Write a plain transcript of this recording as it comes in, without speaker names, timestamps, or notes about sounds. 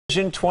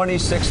Vision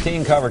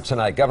 2016 covered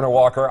tonight. Governor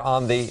Walker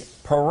on the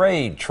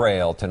parade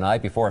trail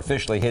tonight before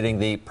officially hitting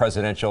the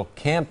presidential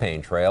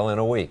campaign trail in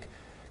a week.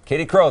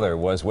 Katie Crowther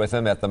was with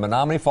him at the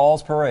Menomonee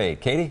Falls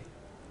Parade. Katie?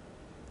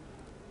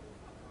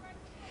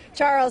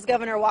 Charles,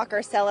 Governor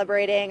Walker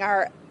celebrating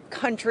our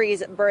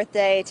country's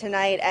birthday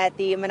tonight at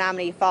the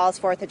Menomonee Falls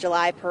 4th of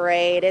July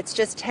parade. It's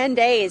just 10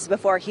 days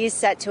before he's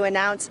set to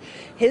announce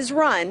his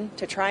run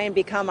to try and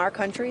become our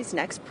country's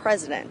next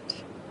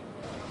president.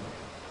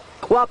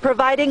 While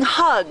providing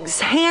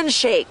hugs,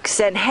 handshakes,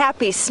 and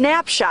happy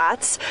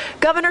snapshots,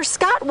 Governor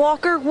Scott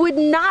Walker would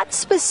not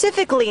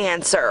specifically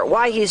answer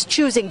why he's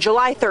choosing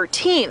July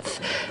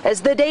 13th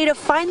as the day to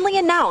finally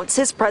announce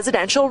his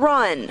presidential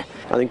run.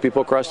 I think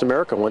people across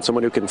America want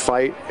someone who can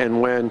fight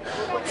and win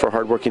for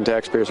hardworking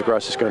taxpayers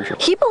across this country.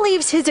 He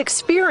believes his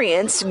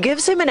experience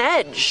gives him an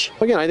edge.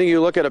 Again, I think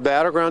you look at a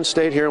battleground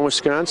state here in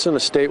Wisconsin, a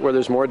state where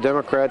there's more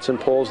Democrats in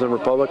polls than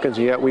Republicans,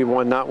 and yet we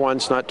won not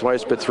once, not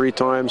twice, but 3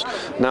 times,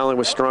 not only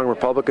with strong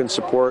Republican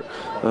support,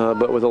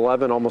 but with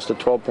 11, almost a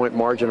 12-point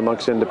margin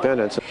amongst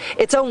independents.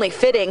 It's only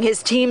fitting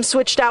his team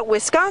switched out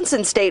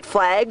Wisconsin state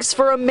flags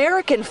for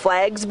American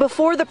flags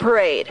before the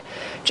parade.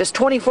 Just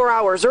 24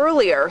 hours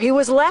earlier, he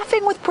was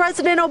laughing with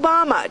President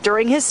Obama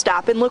during his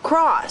stop in La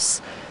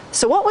Crosse.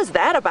 So what was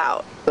that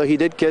about? So he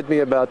did kid me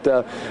about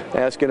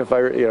asking if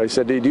he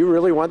said, do you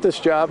really want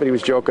this job? And he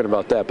was joking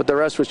about that. But the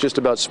rest was just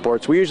about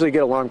sports. We usually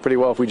get along pretty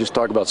well if we just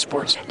talk about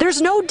sports.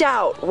 There's no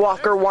doubt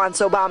Walker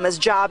wants Obama's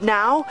job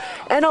now,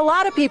 and a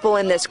lot of people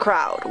in this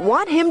crowd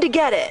want him to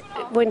get it.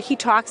 When he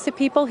talks to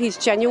people, he's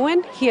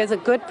genuine. He is a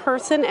good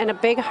person and a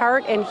big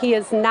heart, and he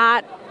is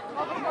not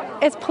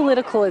as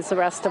political as the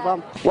rest of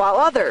them. While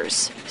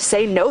others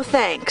say no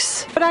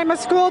thanks. But I'm a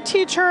school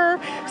teacher,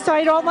 so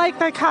I don't like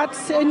the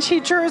cuts in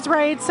teachers'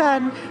 rights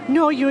and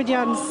no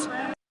unions.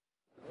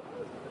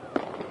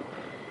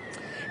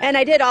 And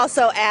I did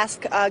also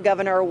ask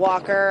Governor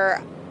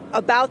Walker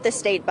about the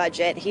state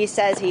budget. He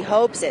says he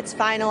hopes it's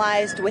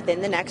finalized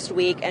within the next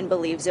week and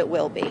believes it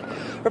will be.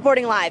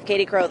 Reporting live,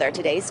 Katie Crowther,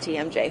 today's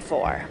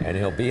TMJ4. And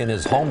he'll be in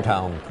his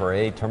hometown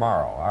parade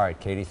tomorrow. All right,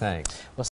 Katie, thanks.